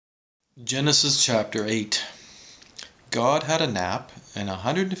Genesis chapter 8. God had a nap, and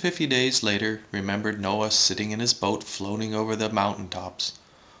 150 days later remembered Noah sitting in his boat floating over the mountain tops.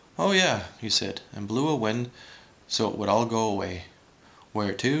 "Oh yeah," he said, and blew a wind so it would all go away.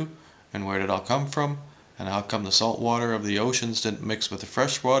 Where to, and where did it all come from, and how come the salt water of the oceans didn't mix with the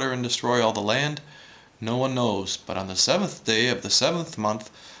fresh water and destroy all the land, no one knows, but on the 7th day of the 7th month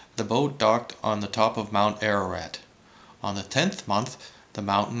the boat docked on the top of Mount Ararat. On the 10th month the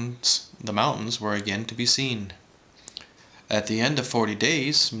mountains were again to be seen. At the end of 40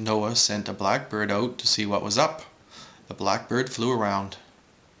 days Noah sent a blackbird out to see what was up. The blackbird flew around.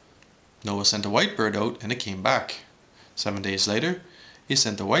 Noah sent a whitebird out and it came back. 7 days later he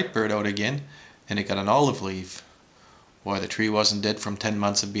sent the whitebird out again and it got an olive leaf. Why the tree wasn't dead from 10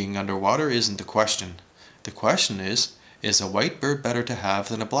 months of being under water isn't the question. The question is a whitebird better to have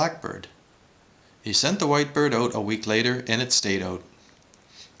than a blackbird? He sent the whitebird out a week later and it stayed out.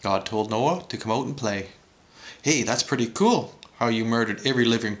 God told Noah to come out and play. "Hey, that's pretty cool, how you murdered every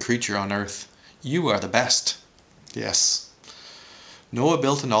living creature on earth. You are the best." Yes. Noah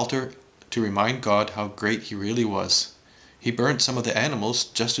built an altar to remind God how great he really was. He burnt some of the animals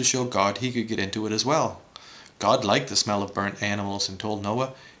just to show God he could get into it as well. God liked the smell of burnt animals and told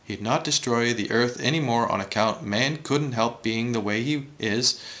Noah he'd not destroy the earth any more on account man couldn't help being the way he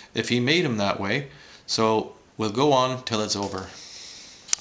is if he made him that way, so we'll go on till it's over.